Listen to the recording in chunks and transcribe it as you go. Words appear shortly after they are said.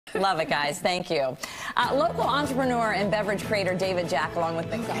Love it, guys. Thank you. Local entrepreneur and beverage creator David Jack, along with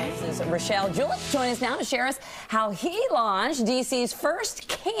McDonald's' Rochelle Julick, join us now to share us how he launched DC's first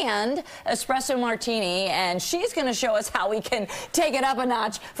canned espresso martini, and she's going to show us how we can take it up a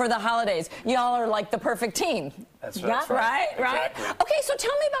notch for the holidays. Y'all are like the perfect team. That's right. Exactly. Okay, so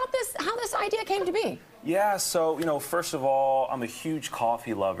tell me about this, how this idea came to be. Yeah, so, first of all, I'm a huge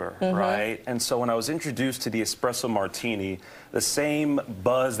coffee lover, right? And so when I was introduced to the espresso martini, the same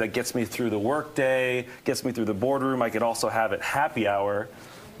buzz that gets me through the workday, gets me through the boardroom, I could also have at happy hour,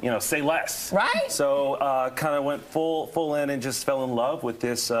 say less. Right. So kind of went full in and just fell in love with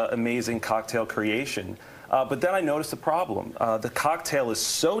this amazing cocktail creation. But then I noticed a problem. The cocktail is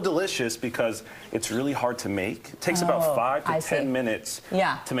so delicious because it's really hard to make. It takes about 5 to 10 minutes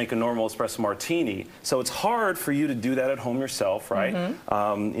to make a normal espresso martini. So it's hard for you to do that at home yourself, right?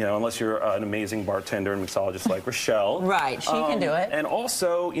 Unless you're an amazing bartender and mixologist like Rochelle. Right, she can do it. And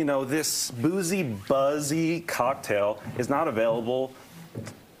also, this boozy, buzzy cocktail is not available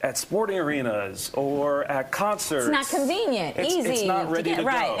at sporting arenas or at concerts. It's not convenient, easy. It's not ready to go.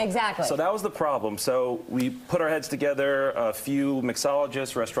 Right, exactly. So that was the problem. So we put our heads together, a few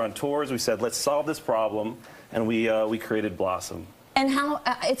mixologists, restaurateurs. We said, let's solve this problem, and we created Blossom. And how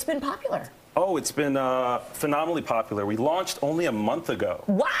it's been popular? Oh, it's been phenomenally popular. We launched only a month ago.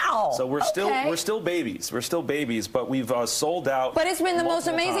 Wow. So we're still babies. We're still babies, but we've sold out. But it's been the most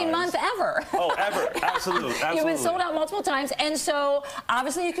amazing month ever. Oh, ever. Absolutely. You've been sold out multiple times, and so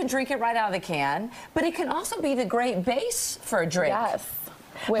obviously you can drink it right out of the can, but it can also be the great base for a drink. Yes.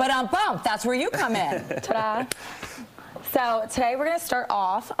 But that's where you come in. Ta-da. So today we're going to start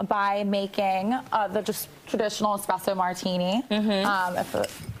off by making the just traditional espresso martini. They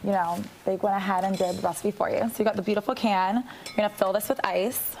went ahead and did the recipe for you. So you got the beautiful can. You're going to fill this with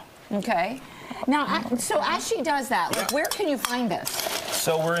ice. Okay. Now, so as she does that, like, where can you find this?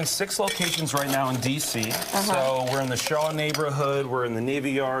 So we're in 6 locations right now in DC. So we're in the Shaw neighborhood, we're in the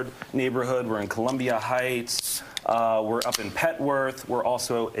Navy Yard neighborhood, we're in Columbia Heights. We're up in Petworth. We're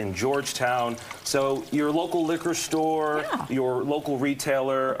also in Georgetown. So your local liquor store, your local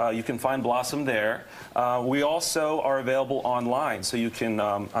retailer, you can find Blossom there. We also are available online, so you can,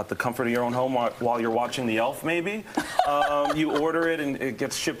 at the comfort of your own home while you're watching The Elf, maybe, you order it and it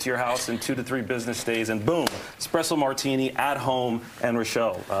gets shipped to your house in 2 to 3 business days, and boom, espresso martini at home. And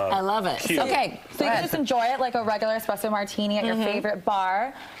Rochelle, I love it. Cute. Okay, so you can just enjoy it like a regular espresso martini at your favorite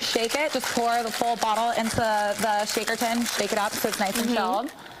bar. Shake it, just pour the full bottle into the shaker tin, shake it up so it's nice and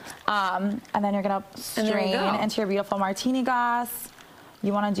filled. And then you're gonna strain into your beautiful martini glass.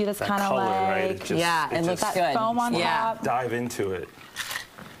 You want to do this kind of like, right? It looks that good. Foam on top. Dive into it.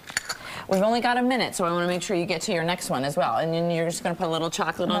 We've only got a minute, so I want to make sure you get to your next one as well. And then you're just going to put a little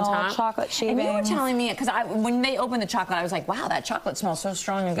chocolate on top. Chocolate shavings. And you were telling me, because when they opened the chocolate, I was like, wow, that chocolate smells so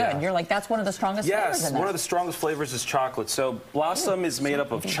strong and good. You're like, that's one of the strongest flavors in Yes, there. one of the strongest flavors is chocolate. So Blossom is made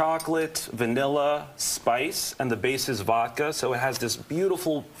up of chocolate, vanilla, spice, and the base is vodka. So it has this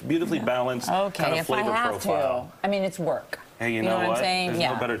beautifully balanced kind of flavor profile. I mean, it's work. Hey, you know what? I'm saying?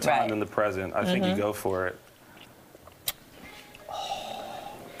 There's no better time than the present. I think you go for it.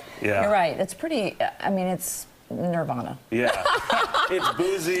 Yeah. You're right. It's pretty, I mean, it's nirvana. Yeah. It's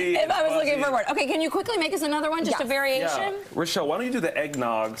boozy. If I was looking for a word. Okay, can you quickly make us another one, just a variation? Yeah. Rochelle, why don't you do the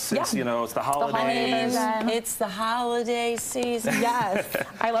eggnog since, it's the holidays. It's the holiday season. Yes.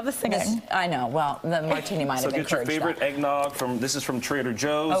 I love the singing. I know. Well, the martini might have encouraged So get your favorite eggnog this is from Trader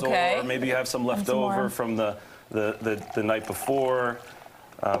Joe's, or maybe you have some left over from the night before.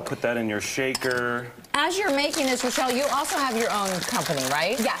 Put that in your shaker. As you're making this, Rochelle, you also have your own company,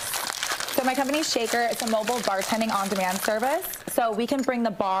 right? Yes. So my company's Shaker. It's a mobile bartending on-demand service. So we can bring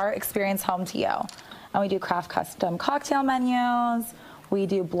the bar experience home to you. And we do craft custom cocktail menus. We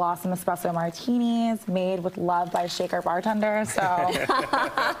do Blossom espresso martinis made with love by Shaker bartenders. So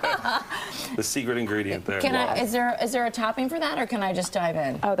the secret ingredient there. Is there a topping for that, or can I just dive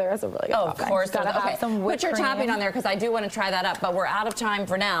in? Oh, there is a really good topping. Of course. Gotta have some whipped Put your cream. topping on there, because I do want to try that up. But we're out of time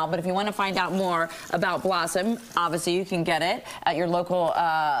for now. But if you want to find out more about Blossom, obviously you can get it at your local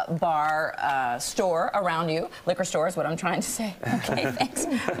bar store around you. Liquor store is what I'm trying to say. Okay, thanks.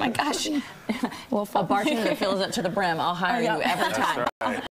 Oh my gosh. A bartender that fills it to the brim, I'll hire you every time. That's right.